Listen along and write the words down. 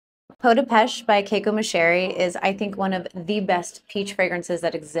Peau de Peche by Keiko Mecheri is, I think, one of the best peach fragrances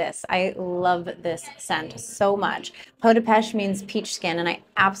that exists. I love this scent so much. Peau de Peche means peach skin, and I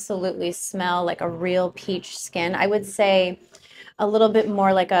absolutely smell like a real peach skin. I would say a little bit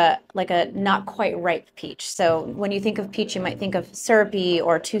more like a not quite ripe peach. So when you think of peach, you might think of syrupy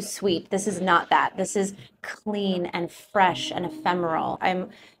or too sweet. This is not that. This is clean and fresh and ephemeral.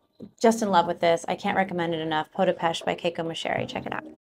 I'm just in love with this. I can't recommend it enough. Peau de Peche by Keiko Mecheri. Check it out.